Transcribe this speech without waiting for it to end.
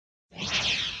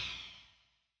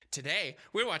Today,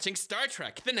 we're watching Star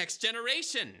Trek: The Next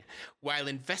Generation, while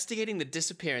investigating the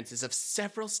disappearances of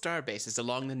several star bases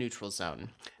along the neutral zone.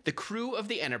 The crew of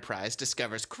the Enterprise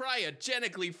discovers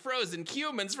cryogenically frozen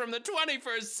humans from the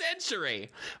 21st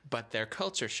century, but their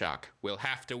culture shock will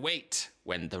have to wait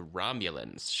when the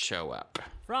Romulans show up.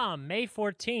 From May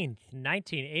 14th,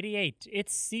 1988,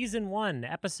 it's Season 1,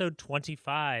 Episode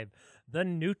 25, The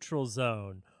Neutral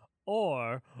Zone.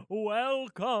 Or,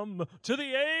 Welcome to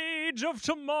the Age of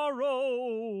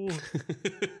Tomorrow.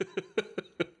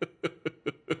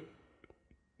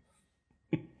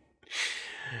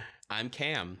 I'm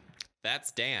Cam.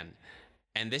 That's Dan.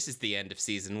 And this is the end of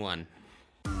Season 1.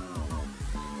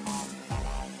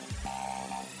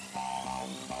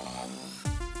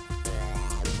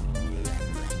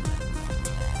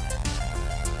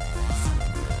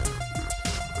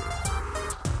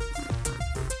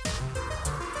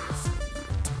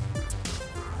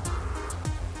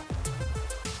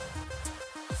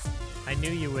 I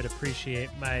knew you would appreciate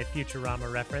my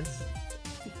Futurama reference.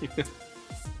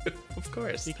 Of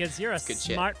course. Because you're a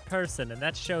smart person, and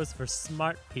that show's for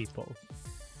smart people.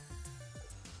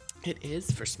 It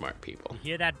is for smart people.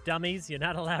 You hear that, dummies? You're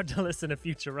not allowed to listen to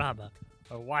Futurama.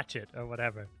 Or watch it, or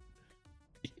whatever.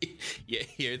 You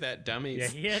hear that,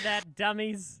 dummies? You hear that,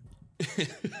 dummies?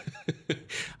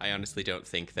 I honestly don't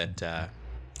think that that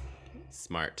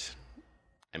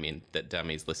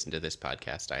dummies listen to this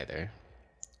podcast either.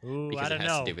 Ooh, because I don't it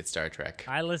has know. to do with Star Trek.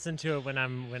 I listen to it when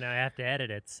I have to edit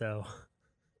it, so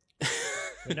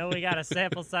we know we got a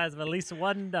sample size of at least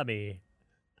one dummy.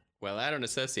 Well, I don't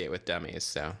associate with dummies,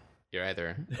 so you're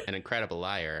either an incredible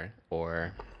liar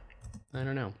or I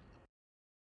don't know.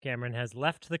 Cameron has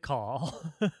left the call.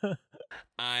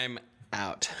 I'm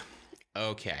out.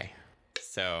 Okay,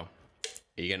 so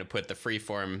are you gonna put the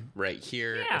freeform right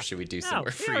here, or should we do some more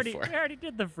freeform? We already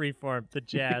did the freeform, the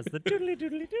jazz, the doodly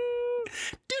doodly doo.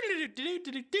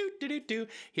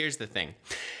 Here's the thing.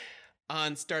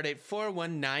 On stardate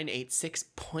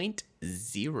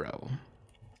 41986.0.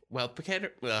 Well,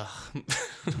 Picard. I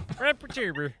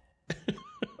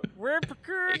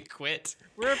quit.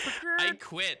 I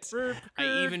quit.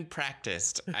 I even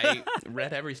practiced. I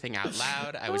read everything out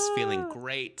loud. I was feeling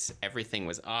great. Everything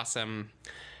was awesome.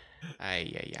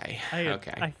 Okay.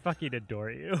 I fucking adore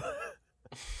you.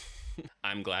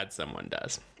 I'm glad someone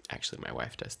does. Actually, my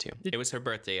wife does too. It was her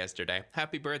birthday yesterday.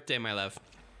 Happy birthday, my love.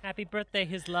 Happy birthday,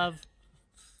 his love.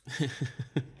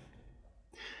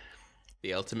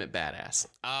 The ultimate badass.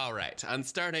 All right. On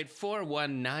stardate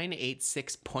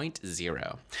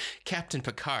 41986.0, Captain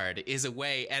Picard is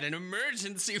away at an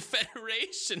emergency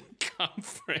Federation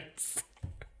conference.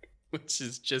 Which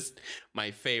is just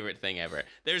my favorite thing ever.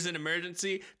 There's an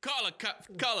emergency. Call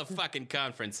a fucking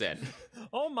conference in.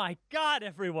 Oh my God,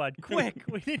 everyone. Quick.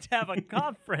 We need to have a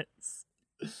conference.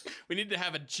 We need to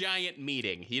have a giant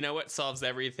meeting. You know what solves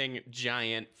everything?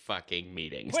 Giant fucking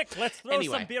meetings. Quick, let's throw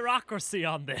some bureaucracy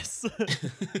on this.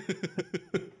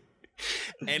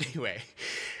 Anyway,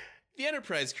 the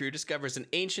Enterprise crew discovers an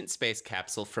ancient space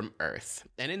capsule from Earth.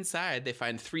 And inside, they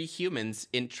find 3 humans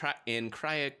in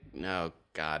cryonic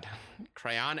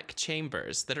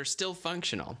chambers that are still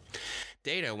functional.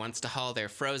 Data wants to haul their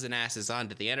frozen asses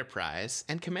onto the Enterprise,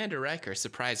 and Commander Riker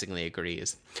surprisingly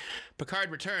agrees. Picard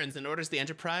returns and orders the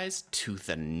Enterprise to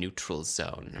the neutral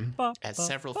zone, as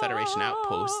several Federation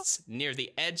outposts near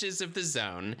the edges of the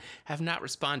zone have not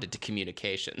responded to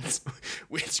communications,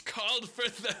 which called for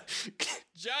the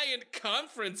giant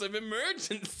conference of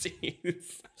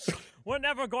emergencies. We're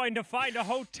never going to find a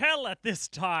hotel at this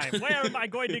time. Where am I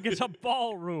going to get a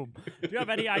ballroom? Do you have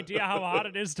any idea how hard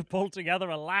it is to pull together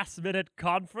a last-minute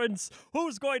conference?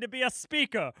 Who's going to be a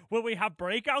speaker? Will we have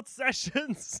breakout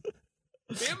sessions?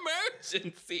 The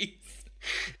emergencies.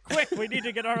 Quick, we need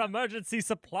to get our emergency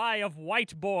supply of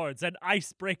whiteboards and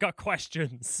icebreaker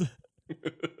questions.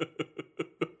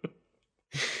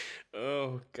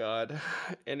 Oh, God.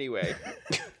 Anyway.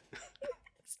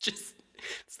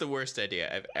 It's the worst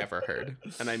idea I've ever heard.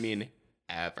 And I mean,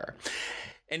 ever.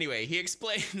 Anyway, he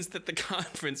explains that the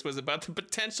conference was about the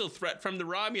potential threat from the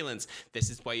Romulans.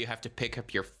 This is why you have to pick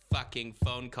up your fucking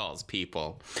phone calls,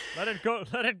 people. Let it go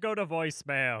to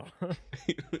voicemail.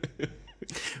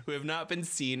 Who have not been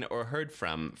seen or heard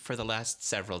from for the last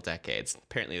several decades.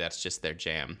 Apparently that's just their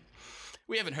jam.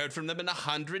 We haven't heard from them in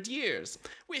 100 years.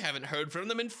 We haven't heard from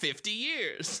them in 50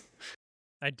 years.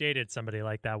 I dated somebody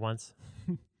like that once.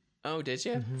 Oh, did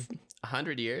you?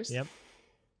 100 years? Yep.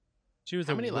 She was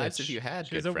How many lives have you had?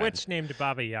 She was a witch named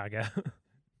Baba Yaga.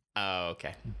 Oh,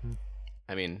 okay. Mm-hmm.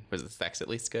 I mean, was the sex at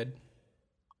least good?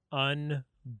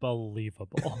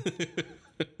 Unbelievable.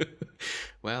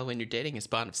 Well, when you're dating a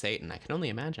spawn of Satan, I can only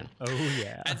imagine. Oh,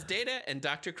 yeah. As Data and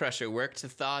Dr. Crusher work to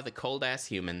thaw the cold-ass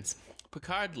humans,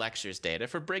 Picard lectures Data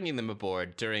for bringing them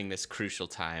aboard during this crucial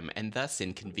time and thus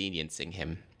inconveniencing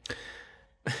him.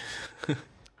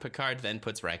 Picard then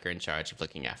puts Riker in charge of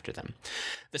looking after them.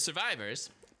 The survivors,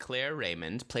 Claire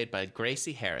Raymond, played by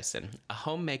Gracie Harrison, a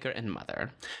homemaker and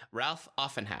mother, Ralph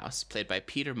Offenhouse, played by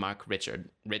Peter Mark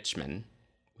Richmond,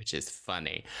 which is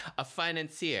funny, a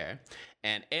financier,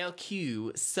 and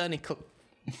ALQ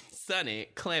Sonny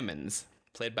Clemens,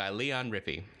 played by Leon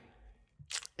Rippey,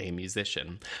 a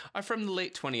musician, are from the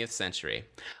late 20th century.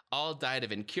 All died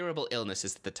of incurable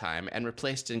illnesses at the time and were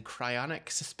placed in cryonic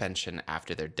suspension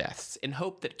after their deaths, in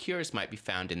hope that cures might be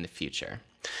found in the future.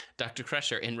 Dr.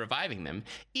 Crusher, in reviving them,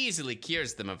 easily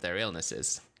cures them of their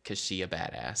illnesses, because she a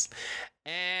badass.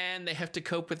 And they have to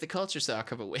cope with the culture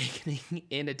shock of awakening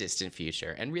in a distant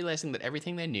future and realizing that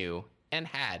everything they knew and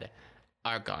had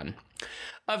are gone.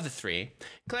 Of the three,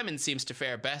 Clemens seems to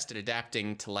fare best at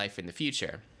adapting to life in the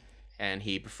future, and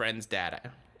he befriends Data.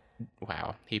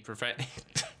 Wow,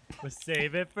 We'll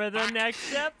save it for the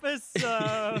next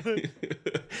episode.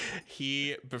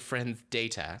 He befriends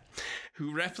Data,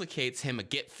 who replicates him a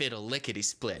get-fiddle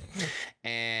lickety-split.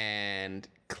 And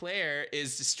Claire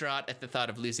is distraught at the thought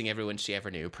of losing everyone she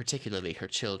ever knew, particularly her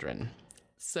children.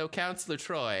 So Counselor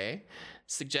Troy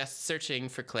suggests searching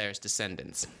for Claire's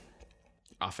descendants.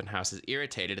 Offenhouse is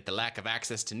irritated at the lack of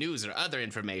access to news or other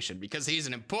information because he's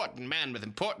an important man with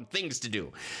important things to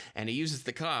do, and he uses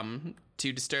the comm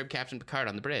to disturb Captain Picard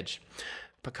on the bridge.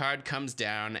 Picard comes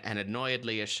down and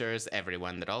annoyedly assures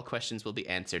everyone that all questions will be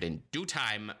answered in due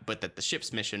time, but that the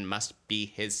ship's mission must be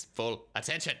his full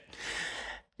attention.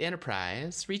 The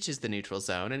Enterprise reaches the neutral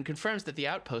zone and confirms that the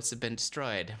outposts have been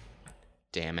destroyed.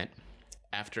 Damn it.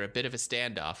 After a bit of a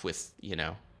standoff with,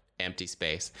 empty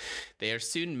space, they are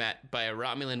soon met by a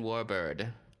Romulan warbird,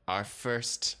 our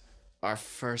first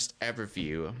ever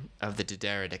view of the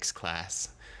Diderotix class.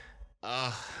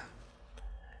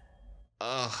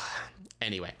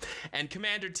 Anyway, and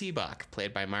Commander T-Bach,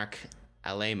 played by Mark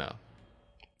Alamo,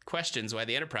 questions why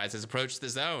the Enterprise has approached the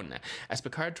zone. As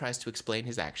Picard tries to explain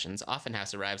his actions,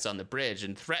 Offenhouse arrives on the bridge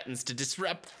and threatens to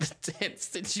disrupt the tense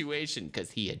situation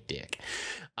because he a dick.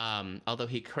 Although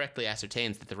he correctly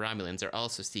ascertains that the Romulans are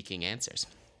also seeking answers.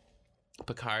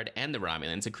 Picard and the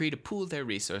Romulans agree to pool their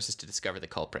resources to discover the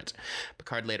culprit.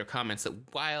 Picard later comments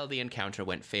that while the encounter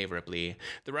went favorably,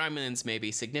 the Romulans may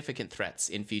be significant threats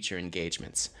in future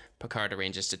engagements. Picard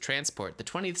arranges to transport the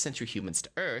 20th century humans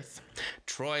to Earth.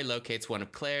 Troy locates one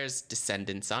of Claire's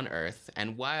descendants on Earth,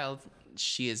 and while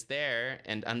she is there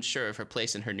and unsure of her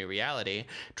place in her new reality,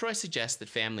 Troy suggests that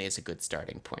family is a good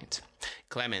starting point.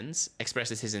 Clemens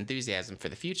expresses his enthusiasm for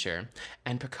the future,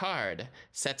 and Picard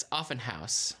sets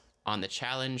Offenhouse on the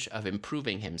challenge of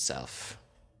improving himself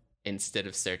instead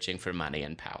of searching for money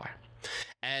and power.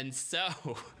 And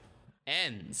so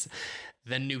ends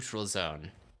the Neutral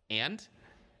Zone and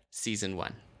Season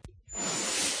 1.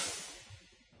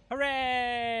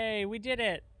 Hooray! We did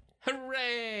it!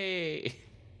 Hooray!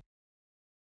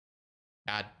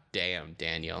 God damn,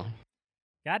 Daniel.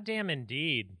 Goddamn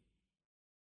indeed.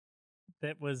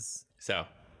 That was... So...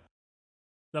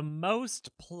 the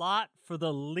most plot for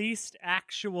the least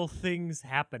actual things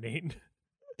happening.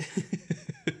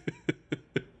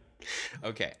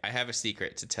 Okay, I have a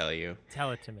secret to tell you.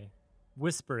 Tell it to me.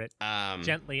 Whisper it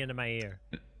gently into my ear.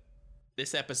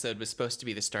 This episode was supposed to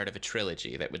be the start of a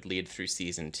trilogy that would lead through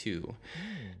Season 2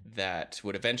 that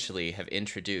would eventually have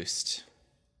introduced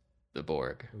the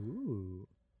Borg. Ooh.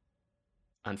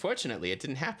 Unfortunately, it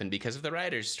didn't happen because of the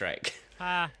writer's strike.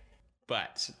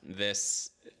 But this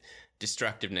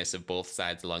destructiveness of both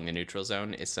sides along the neutral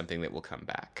zone is something that will come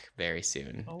back very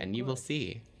soon, and you will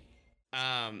see.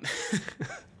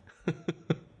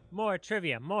 More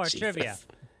trivia. Jesus.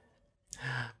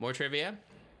 More trivia?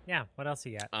 Yeah, what else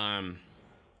you got?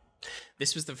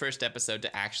 This was the first episode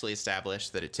to actually establish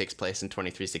that it takes place in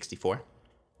 2364.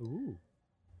 Ooh.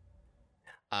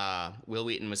 Will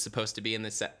Wheaton was supposed to be in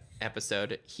this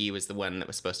episode. He was the one that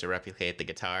was supposed to replicate the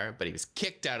guitar, but he was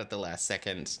kicked out at the last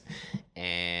second,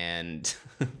 and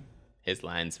his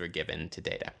lines were given to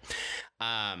Data.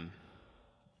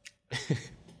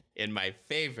 In my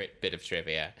favorite bit of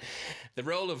trivia, the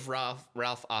role of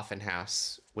Ralph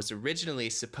Offenhouse was originally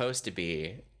supposed to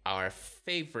be our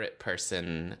favorite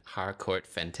person, Harcourt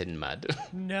Fenton Mudd.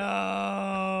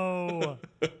 No!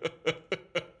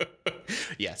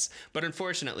 Yes, but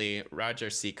unfortunately, Roger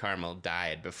C. Carmel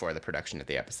died before the production of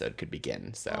the episode could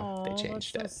begin, so they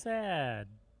changed that's so sad.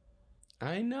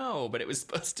 I know, but it was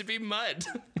supposed to be Mudd.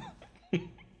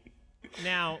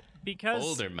 Now, because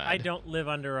Older Mudd. I don't live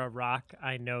under a rock,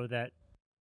 I know that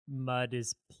Mudd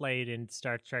is played in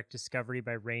Star Trek Discovery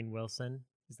by Rainn Wilson.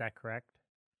 Is that correct?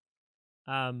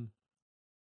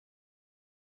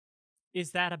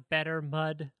 Is that a better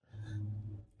Mudd?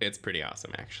 It's pretty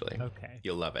awesome, actually. Okay.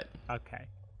 You'll love it. Okay.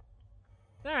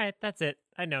 All right, that's it.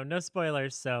 I know, no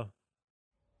spoilers, so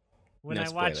when No I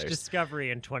watch spoilers.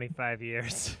 Discovery in 25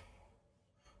 years.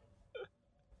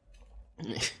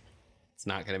 It's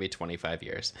not going to be 25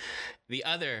 years. The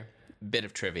other bit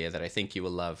of trivia that I think you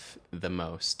will love the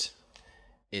most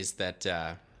is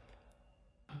that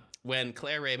when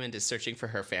Claire Raymond is searching for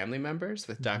her family members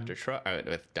with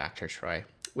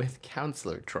with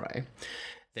Counselor Troy,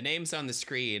 the names on the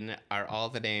screen are all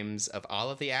the names of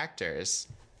all of the actors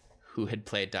who had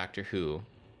played Doctor Who.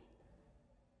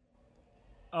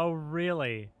 Oh,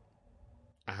 really?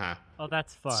 Uh-huh. Oh,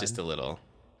 that's fun. It's just a little,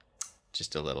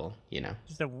 just a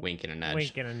wink and a nudge.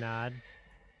 Wink and a nod.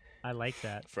 I like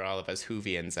that. For all of us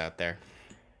Whovians out there.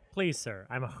 Please, sir,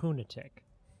 I'm a Hoonatic.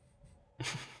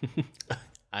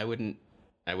 I wouldn't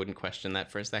question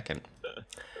that for a second.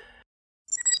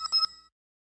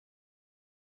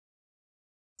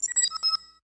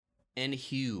 And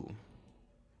Hugh.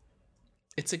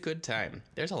 It's a good time.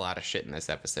 There's a lot of shit in this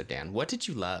episode, Dan. What did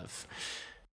you love?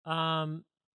 I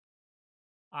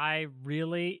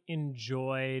really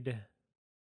enjoyed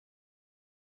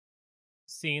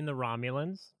seeing the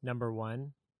Romulans, number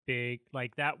one. Big,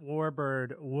 like that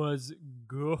warbird was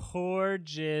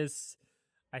gorgeous.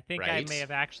 I think I Right? may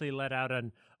have actually let out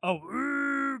an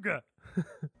ooga.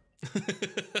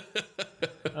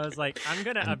 I was like, I'm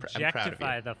gonna I'm proud of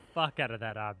objectify you. the fuck out of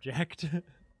that object.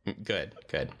 Good.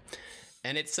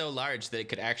 And it's so large that it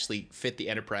could actually fit the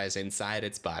Enterprise inside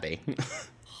its body.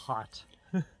 Hot.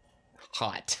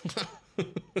 Hot.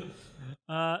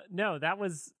 No, that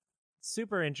was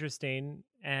super interesting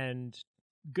and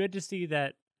good to see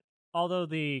that although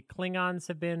the Klingons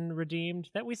have been redeemed,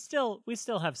 that we still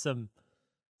have some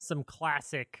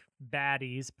classic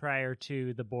baddies prior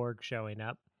to the Borg showing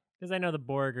up. Because I know the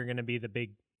Borg are going to be the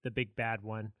big bad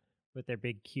one with their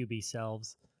big cubey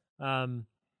selves.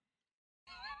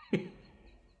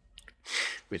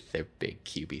 With their big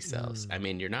cubey selves. I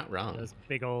mean, you're not wrong. Those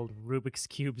big old Rubik's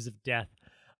cubes of death.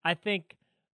 I think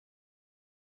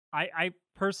I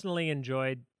personally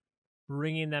enjoyed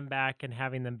bringing them back and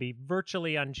having them be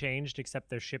virtually unchanged, except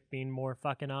their ship being more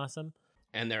fucking awesome.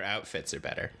 And their outfits are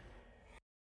better.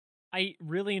 I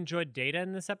really enjoyed Data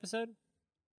in this episode.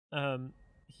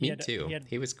 Me too.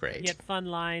 He was great. He had fun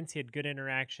lines. He had good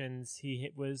interactions. He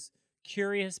was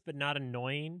curious but not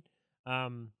annoying,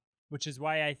 which is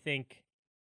why I think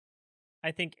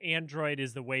Android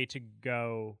is the way to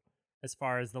go as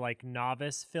far as the like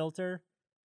novice filter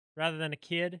rather than a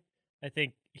kid. I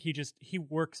think he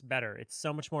works better. It's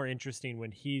so much more interesting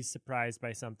when he's surprised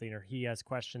by something or he has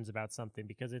questions about something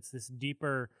because it's this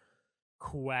deeper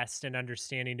quest and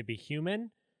understanding to be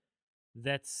human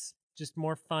that's just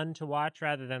more fun to watch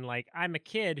rather than like, I'm a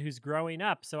kid who's growing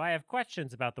up, so I have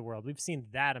questions about the world. We've seen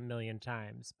that a million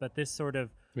times. But this sort of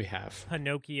We have.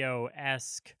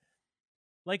 Pinocchio-esque,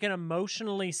 like an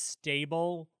emotionally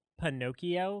stable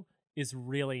Pinocchio is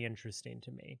really interesting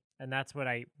to me. And that's what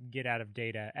I get out of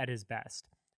Data at his best.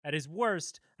 At his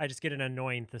worst, I just get an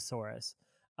annoying thesaurus.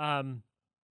 A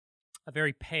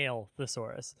very pale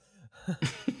thesaurus.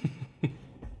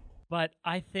 But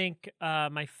I think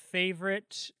my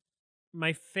favorite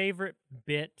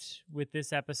bit with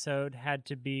this episode had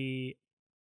to be,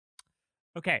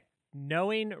 okay,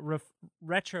 knowing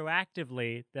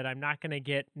retroactively that I'm not going to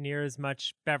get near as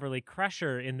much Beverly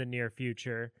Crusher in the near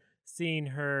future, seeing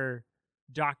her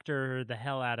doctor the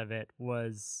hell out of it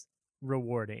was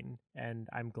rewarding. And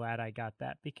I'm glad I got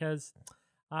that because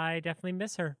I definitely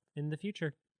miss her in the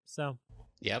future. So.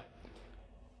 Yep.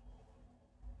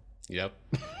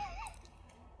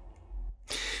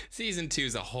 Season 2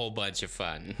 is a whole bunch of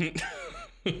fun.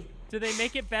 Do they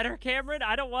make it better, Cameron?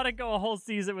 I don't want to go a whole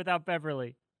season without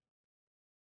Beverly.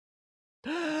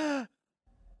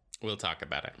 We'll talk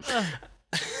about it.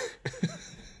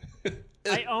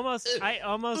 I almost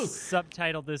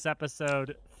subtitled this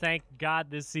episode, "Thank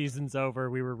God this season's over.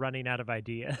 We were running out of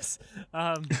ideas."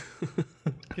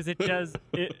 Because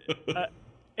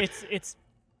it's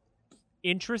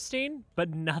interesting, but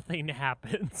nothing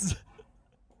happens.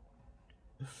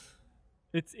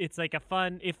 It's like a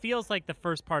fun. It feels like the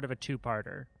first part of a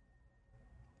two-parter,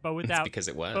 but without because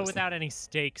it was. but without any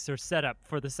stakes or setup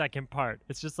for the second part.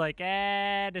 It's just like,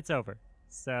 and it's over.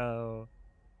 So,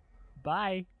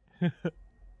 bye.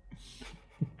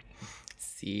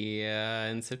 See ya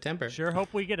in September. Sure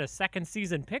hope we get a second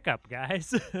season pickup,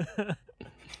 guys.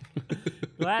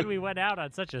 Glad we went out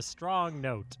on such a strong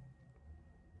note.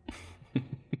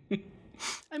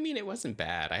 I mean, it wasn't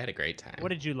bad. I had a great time. What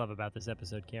did you love about this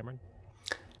episode, Cameron?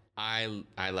 I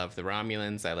love the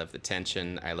Romulans. I love the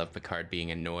tension. I love Picard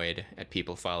being annoyed at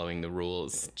people following the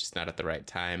rules, just not at the right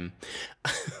time.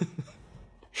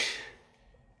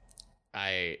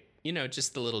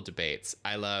 Just the little debates.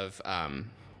 I love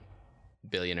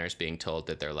billionaires being told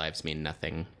that their lives mean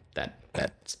nothing.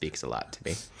 That speaks a lot to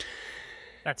me.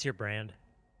 That's your brand.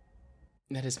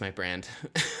 That is my brand.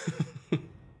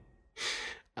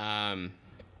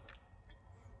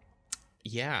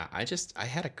 Yeah, I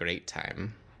had a great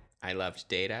time. I loved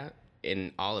Data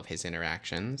in all of his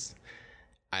interactions.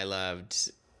 I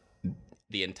loved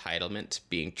the entitlement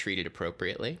being treated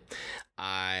appropriately.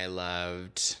 I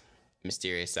loved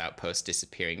Mysterious Outpost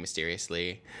disappearing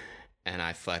mysteriously. And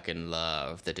I fucking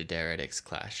love the Diderotix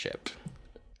class ship.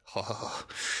 Oh,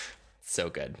 so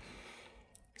good.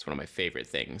 It's one of my favorite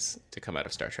things to come out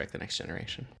of Star Trek The Next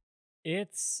Generation.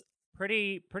 It's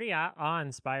pretty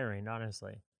awe-inspiring,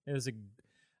 honestly.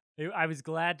 I was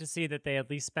glad to see that they at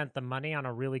least spent the money on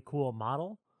a really cool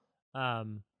model,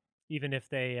 even if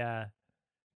they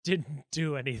didn't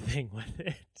do anything with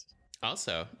it.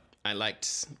 Also, I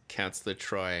liked Counselor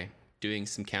Troy doing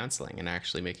some counseling and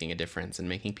actually making a difference and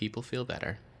making people feel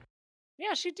better.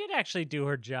 Yeah, she did actually do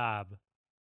her job.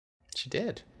 She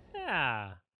did.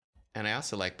 Yeah. And I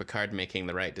also like Picard making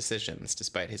the right decisions,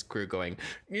 despite his crew going,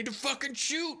 "Need to fucking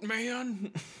shoot,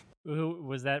 man."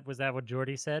 Was that what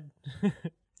Geordi said?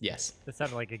 Yes. That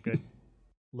sounded like a good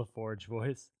LaForge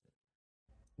voice.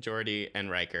 Geordi and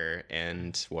Riker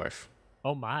and Worf.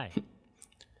 Oh my.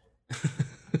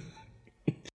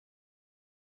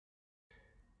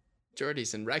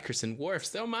 Geordi's and Rikers and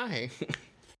Worfs, oh my.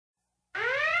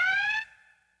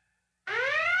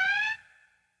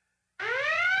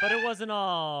 But it wasn't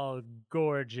all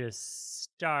gorgeous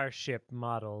starship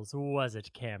models, was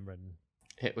it, Cameron?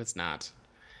 It was not.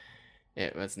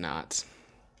 It was not.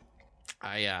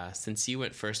 Since you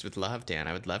went first with love, Dan,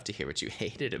 I would love to hear what you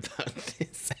hated about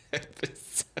this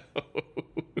episode.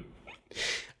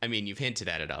 I mean, you've hinted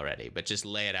at it already, but just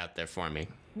lay it out there for me.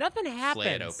 Nothing happens.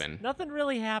 Lay it open. Nothing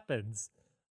really happens.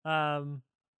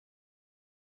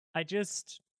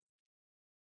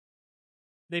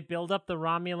 They build up the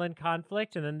Romulan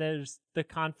conflict, and then the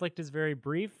conflict is very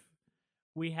brief.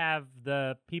 We have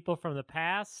the people from the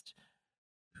past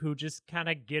who just kind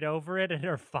of get over it and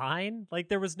are fine. Like,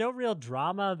 there was no real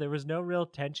drama. There was no real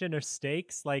tension or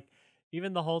stakes. Like,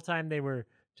 even the whole time they were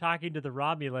talking to the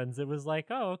Romulans, it was like,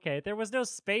 oh, okay. There was no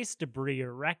space debris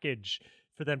or wreckage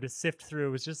for them to sift through.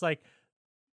 It was just like,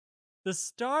 the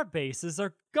star bases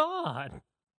are gone.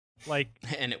 Like,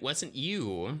 and it wasn't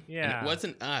you. Yeah. And it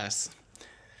wasn't us.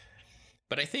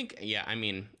 But I think,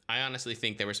 I honestly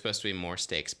think there were supposed to be more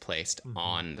stakes placed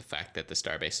on the fact that the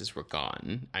star bases were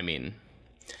gone. I mean,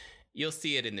 you'll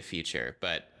see it in the future,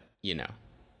 but, the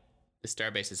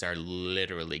star bases are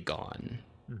literally gone.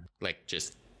 Like,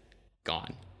 just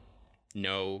gone.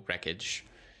 No wreckage.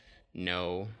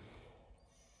 No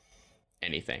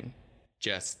anything.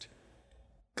 Just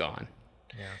gone.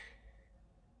 Yeah.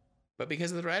 But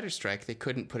because of the writer's strike, they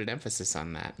couldn't put an emphasis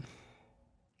on that.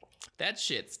 That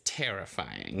shit's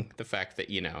terrifying. The fact that,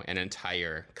 an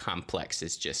entire complex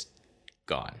is just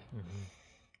gone. Mm-hmm.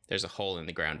 There's a hole in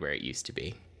the ground where it used to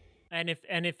be. And if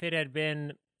it had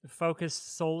been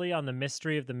focused solely on the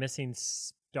mystery of the missing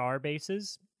star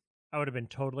bases, I would have been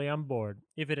totally on board.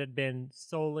 If it had been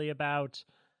solely about,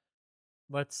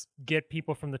 let's get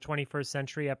people from the 21st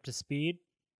century up to speed,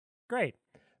 great.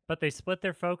 But they split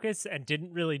their focus and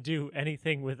didn't really do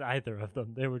anything with either of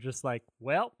them. They were just like,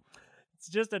 well, it's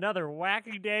just another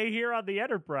wacky day here on the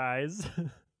Enterprise.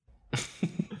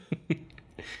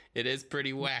 It is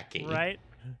pretty wacky. Right?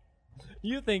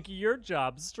 You think your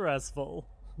job's stressful.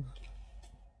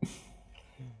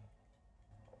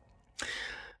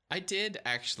 I did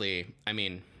actually,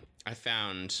 I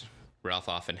found Ralph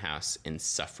Offenhouse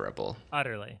insufferable.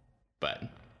 Utterly. But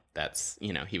that's,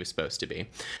 he was supposed to be.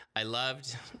 I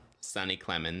loved Sonny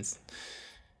Clemens.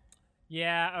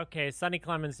 Yeah, okay. Sonny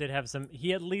Clemens did have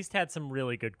he at least had some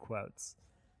really good quotes.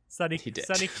 Sonny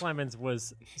Clemens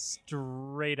was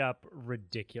straight up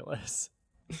ridiculous.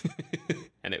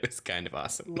 And it was kind of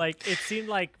awesome. Like, it seemed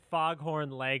like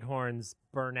Foghorn Leghorn's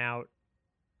burnout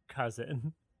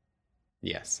cousin.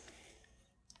 Yes.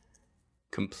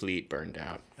 Complete burned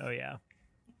out. Oh, yeah.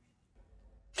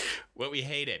 What we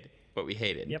hated.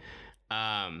 Yep.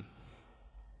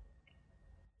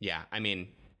 Yeah,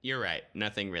 you're right.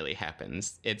 Nothing really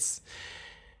happens. It's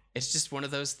just one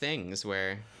of those things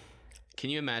where, can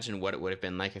you imagine what it would have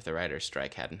been like if the writer's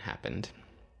strike hadn't happened?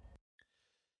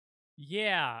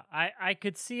 Yeah, I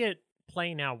could see it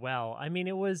playing out well.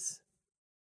 It was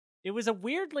It was a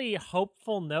weirdly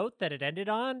hopeful note that it ended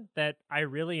on that I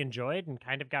really enjoyed and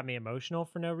kind of got me emotional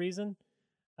for no reason.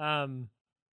 Um,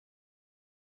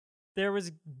 there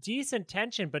was decent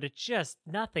tension, but it just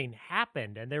nothing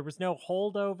happened, and there was no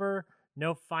holdover,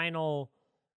 no final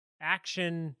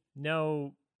action,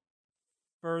 no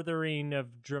furthering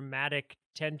of dramatic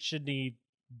tensiony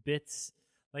bits.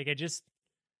 Like I just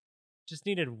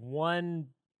needed one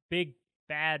big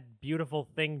bad beautiful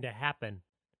thing to happen.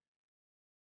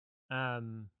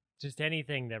 Just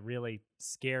anything that really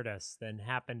scared us then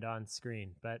happened on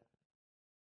screen, but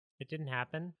it didn't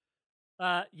happen.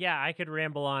 Yeah, I could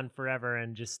ramble on forever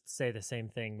and just say the same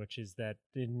thing, which is that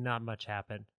not much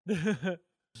happened.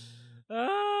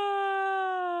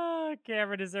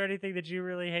 Cameron, is there anything that you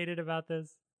really hated about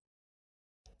this?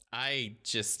 I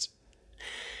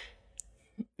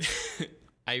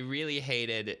really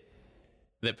hated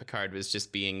that Picard was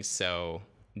just being so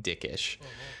dickish.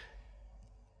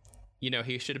 You know,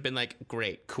 he should have been like,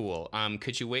 great, cool.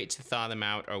 Could you wait to thaw them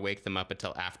out or wake them up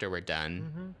until after we're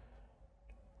done? Mm-hmm.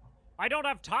 I don't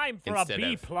have time for a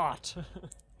B-plot.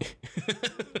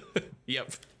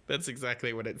 Yep, that's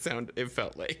exactly what it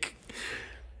felt like.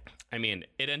 I mean,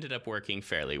 it ended up working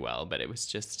fairly well, but it was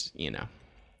just, you know,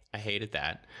 I hated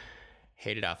that.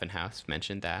 Hated Offenhouse,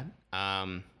 mentioned that.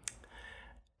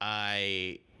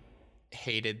 I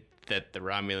hated that the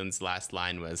Romulans' last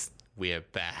line was, "We're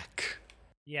back."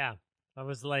 Yeah, I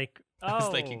was like, oh. I was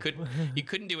like, you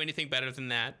couldn't do anything better than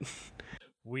that.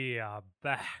 We are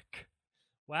back.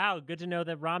 Wow, good to know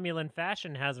that Romulan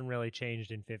fashion hasn't really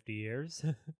changed in 50 years.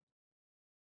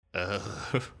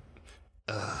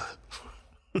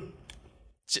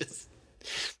 Just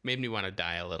made me want to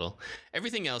die a little.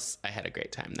 Everything else, I had a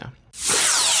great time, though.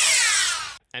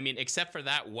 I mean, except for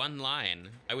that one line,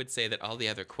 I would say that all the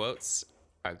other quotes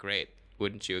are great.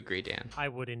 Wouldn't you agree, Dan? I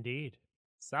would indeed.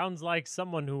 Sounds like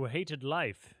someone who hated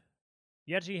life.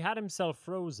 Yet he had himself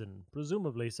frozen,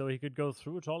 presumably so he could go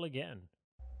through it all again.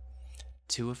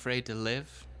 Too afraid to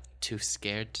live, too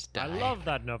scared to die. I love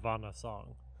that Nirvana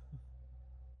song.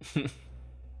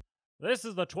 This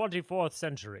is the 24th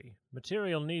century.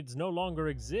 Material needs no longer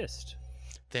exist.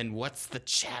 Then what's the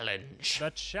challenge?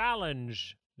 The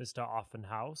challenge, Mr.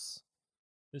 Offenhouse,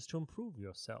 is to improve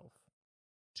yourself,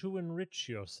 to enrich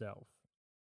yourself.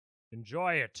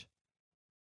 Enjoy it.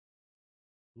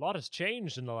 A lot has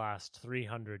changed in the last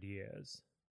 300 years.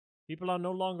 People are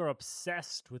no longer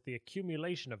obsessed with the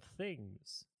accumulation of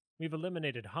things. We've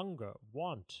eliminated hunger,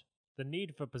 want, the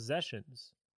need for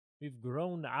possessions. We've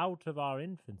grown out of our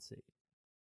infancy.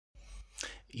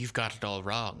 You've got it all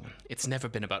wrong. It's never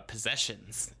been about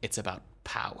possessions. It's about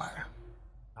power.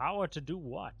 Power to do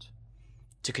what?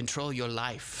 To control your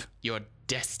life, your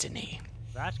destiny.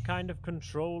 That kind of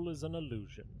control is an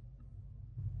illusion.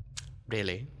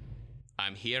 Really?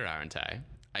 I'm here, aren't I?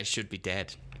 I should be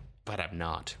dead, but I'm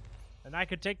not. And I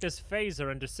could take this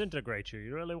phaser and disintegrate you.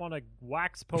 You really want to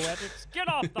wax poetics? Get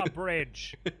off the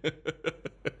bridge!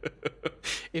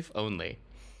 If only.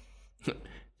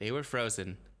 They were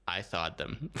frozen. I thawed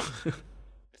them.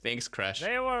 Thanks, Crush.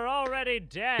 They were already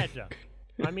dead.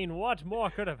 I mean, what more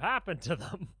could have happened to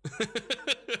them?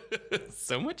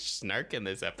 So much snark in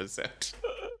this episode.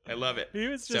 I love it. He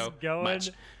was just going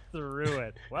through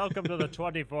it. Welcome to the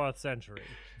 24th century.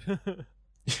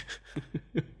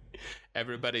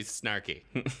 Everybody's snarky.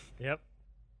 Yep.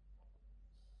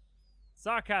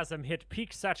 Sarcasm hit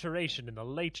peak saturation in the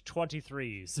late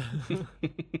 23s.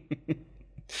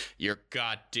 You're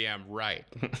goddamn right.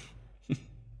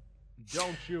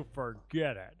 Don't you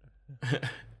forget it.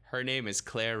 Her name is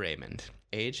Claire Raymond.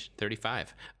 Age,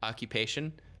 35.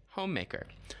 Occupation, homemaker.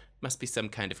 Must be some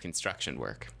kind of construction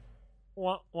work.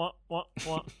 What?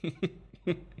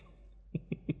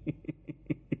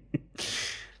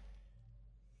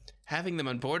 Having them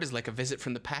on board is like a visit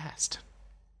from the past.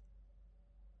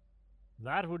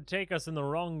 That would take us in the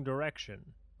wrong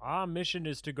direction. Our mission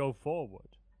is to go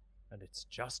forward, and it's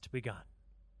just begun.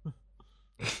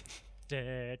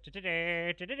 The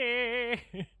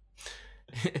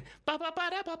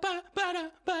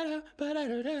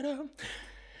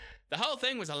whole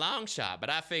thing was a long shot, but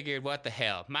I figured, what the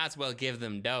hell? Might as well give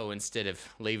them dough instead of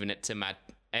leaving it to my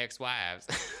ex-wives.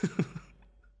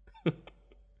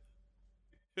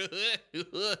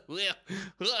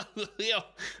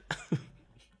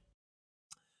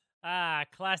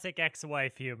 Classic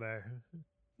ex-wife humor.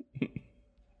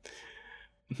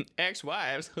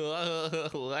 Ex-wives?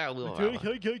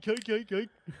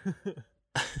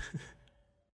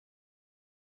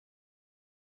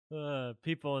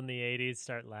 People in the 80s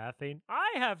start laughing.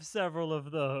 I have several of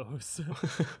those.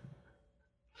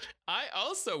 I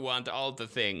also want all the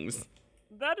things.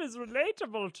 That is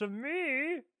relatable to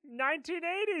me.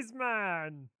 1980s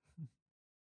man.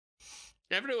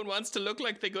 Everyone wants to look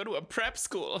like they go to a prep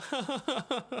school.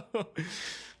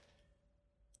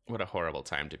 What a horrible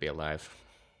time to be alive.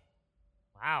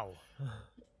 Wow.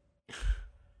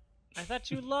 I thought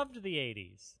you loved the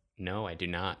 80s. No, I do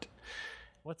not.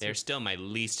 They're still my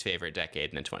least favorite decade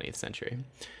in the 20th century.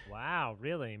 Wow,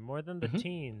 really? More than the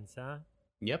teens, huh?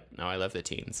 Yep. No, I love the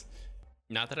teens.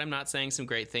 Not that I'm not saying some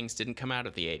great things didn't come out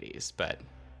of the 80s, but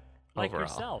like overall.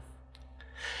 Yourself.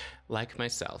 Like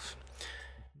myself.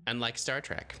 And like Star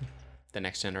Trek, The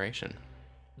Next Generation.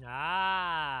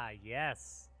 Ah,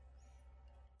 yes.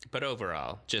 But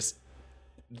overall, just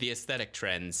the aesthetic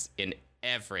trends in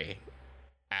every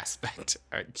aspect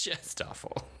are just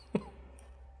awful.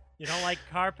 You don't like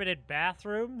carpeted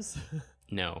bathrooms?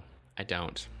 No, I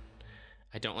don't.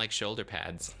 I don't like shoulder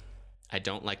pads. I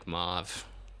don't like mauve.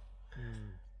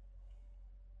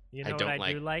 You know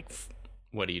I do like?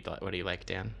 What do you like,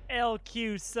 Dan?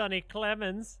 LQ Sonny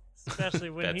Clemens, especially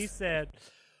when he said,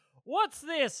 "What's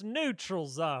this neutral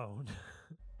zone?"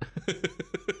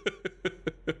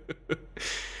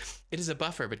 It is a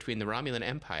buffer between the Romulan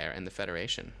Empire and the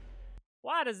Federation.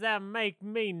 Why does that make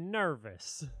me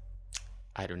nervous?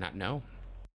 I do not know.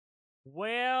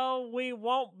 Well, we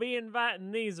won't be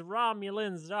inviting these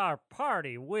Romulans to our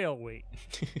party, will we?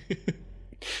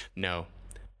 No,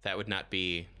 that would not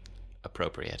be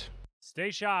appropriate.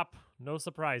 Stay sharp, no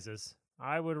surprises.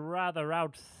 I would rather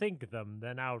outthink them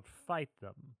than outfight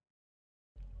them.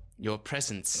 Your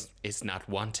presence is not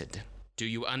wanted. Do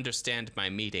you understand my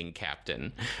meaning,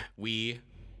 Captain? We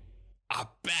are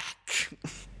back.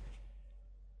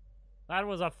 That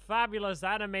was a fabulous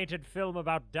animated film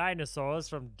about dinosaurs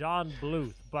from Don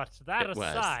Bluth, but that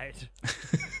aside...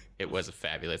 It was a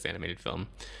fabulous animated film.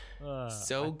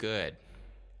 Good.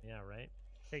 Yeah, right?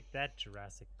 Take that,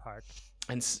 Jurassic Park.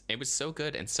 And it was so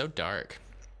good and so dark.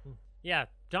 Yeah,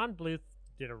 Don Bluth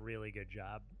did a really good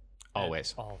job.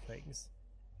 Always. All things.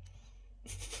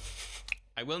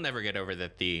 I will never get over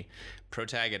that the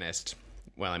protagonist,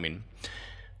 well, I mean,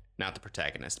 not the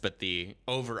protagonist, but the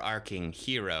overarching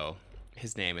hero,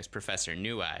 his name is Professor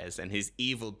New Eyes, and his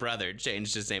evil brother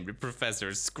changed his name to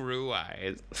Professor Screw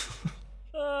Eyes.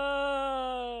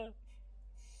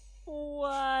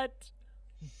 What?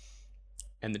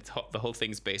 And the whole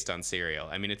thing's based on cereal.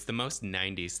 I mean, it's the most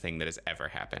 90s thing that has ever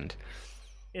happened.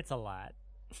 It's a lot.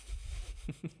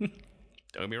 Don't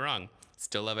get me wrong.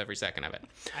 Still love every second of it.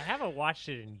 I haven't watched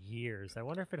it in years. I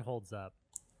wonder if it holds up.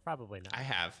 Probably not. I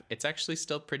have. It's actually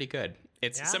still pretty good.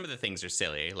 Some of the things are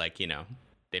silly, like,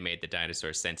 they made the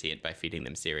dinosaurs sentient by feeding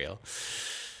them cereal.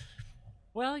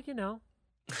 Well,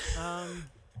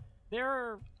 there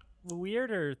are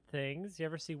weirder things. You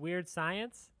ever see Weird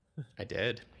Science? I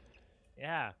did.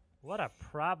 Yeah. What a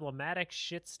problematic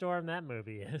shitstorm that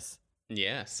movie is.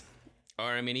 Yes.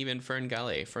 Or, I mean, even Fern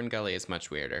Gully. Fern Gully is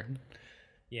much weirder.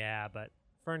 Yeah, but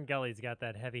Fern Gully's got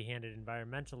that heavy-handed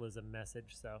environmentalism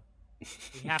message, so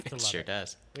we have to love it. Sure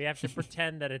does. We have to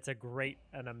pretend that it's a great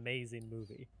and amazing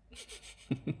movie.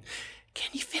 Can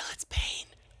you feel its pain?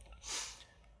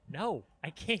 No, I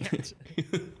can't.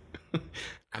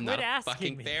 I'm not a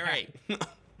fucking fairy.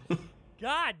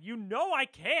 God, you know I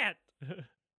can't.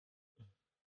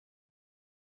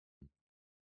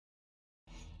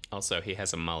 Also, he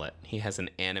has a mullet. He has an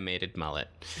animated mullet.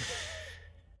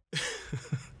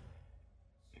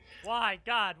 Why,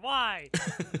 God, why?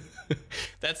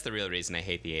 That's the real reason I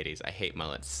hate the 80s. I hate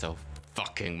mullets so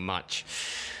fucking much.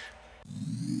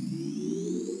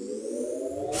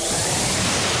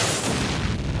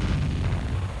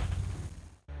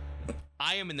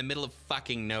 I am in the middle of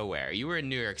fucking nowhere. You were in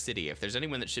New York City. If there's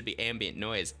anyone that should be ambient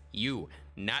noise, you,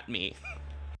 not me.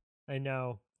 I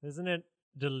know. Isn't it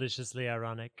deliciously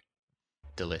ironic?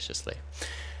 Deliciously.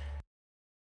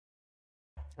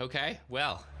 Okay,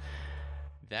 well,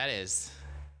 that is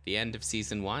the end of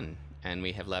season 1, and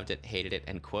we have loved it, hated it,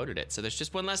 and quoted it. So there's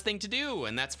just one last thing to do,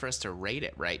 and that's for us to rate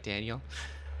it, right, Daniel?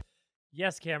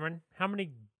 Yes, Cameron. How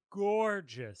many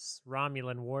gorgeous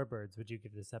Romulan warbirds would you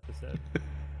give this episode?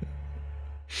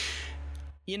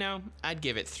 I'd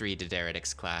give it 3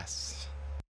 Dederitic's class.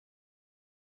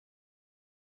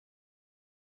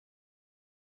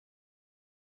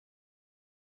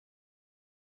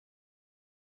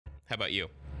 How about you?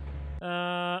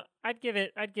 I'd give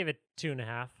it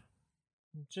 2.5.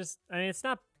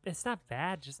 It's not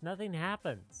bad. Just nothing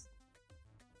happens.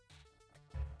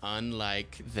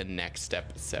 Unlike the next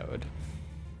episode,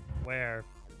 where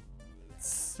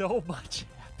so much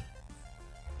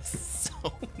happens.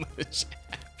 So much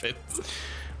happens.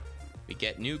 We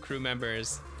get new crew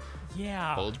members.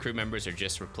 Yeah. Old crew members are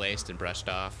just replaced and brushed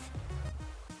off.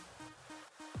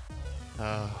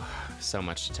 Oh, so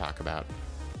much to talk about.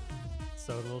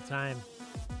 So little time.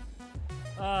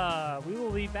 We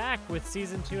will be back with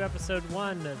Season 2, Episode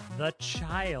 1, The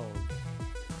Child.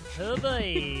 Oh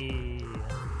boy.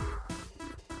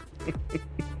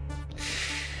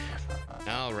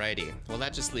 Alrighty. Well,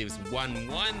 that just leaves one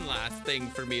last thing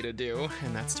for me to do,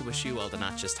 and that's to wish you all to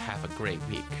not just have a great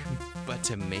week, but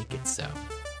to make it so.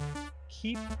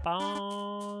 Keep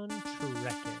on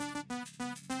trekking.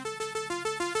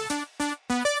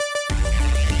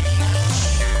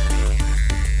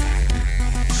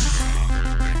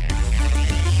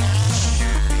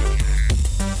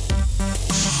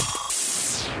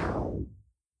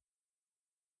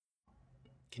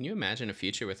 Can you imagine a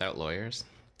future without lawyers?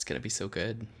 It's going to be so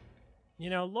good. You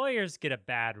know, lawyers get a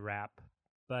bad rap,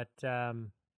 but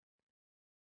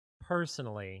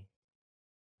personally...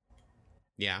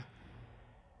 Yeah.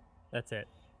 That's it.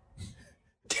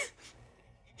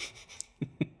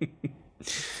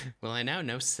 Well, I now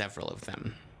know several of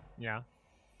them. Yeah.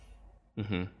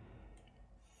 Mm-hmm.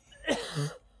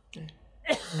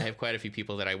 I have quite a few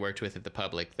people that I worked with at the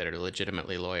public that are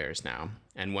legitimately lawyers now,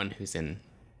 and one who's in...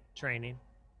 training.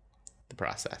 The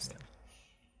process.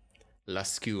 La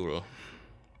School.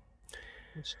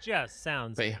 Which just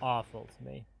sounds awful to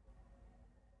me.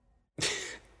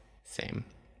 Same.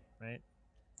 Right?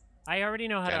 I already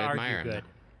know how to argue good. Them.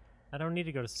 I don't need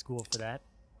to go to school for that.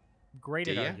 Great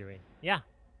at arguing. Yeah.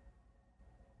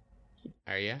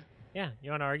 Are you? Yeah.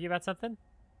 You want to argue about something?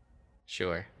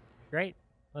 Sure. Great.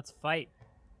 Let's fight.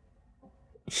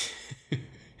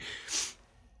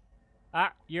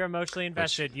 You're emotionally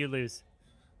invested. You lose.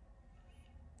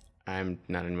 I'm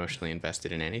not emotionally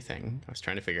invested in anything. I was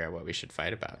trying to figure out what we should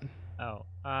fight about.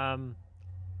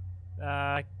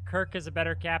 Kirk is a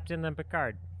better captain than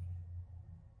Picard.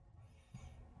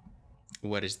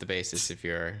 What is the basis of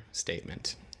your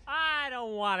statement? I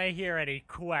don't want to hear any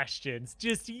questions.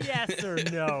 Just yes or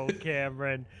no,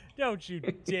 Cameron. Don't you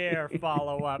dare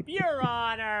follow up. Your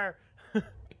Honor!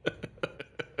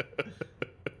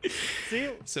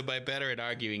 See? So by better at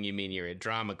arguing, you mean you're a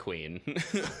drama queen.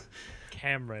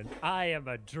 Cameron, I am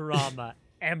a drama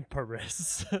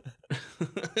empress.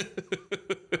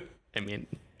 I mean,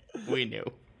 we knew.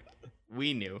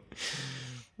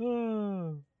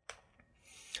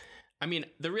 I mean,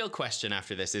 the real question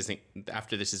after this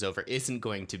is over isn't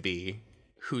going to be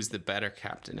who's the better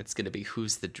captain. It's going to be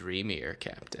who's the dreamier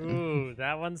captain. Ooh,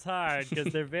 that one's hard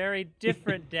because they're very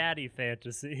different daddy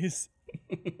fantasies.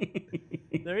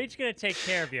 They're each going to take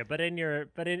care of you, but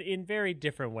in very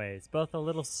different ways. Both a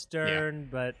little stern,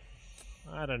 but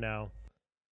I don't know.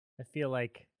 I feel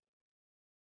like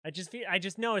I just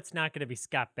know it's not going to be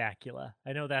Scott Bakula.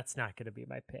 I know that's not going to be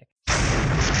my pick.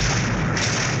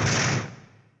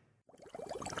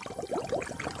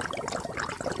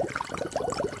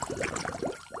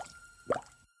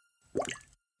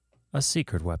 A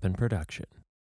Secret Weapon production.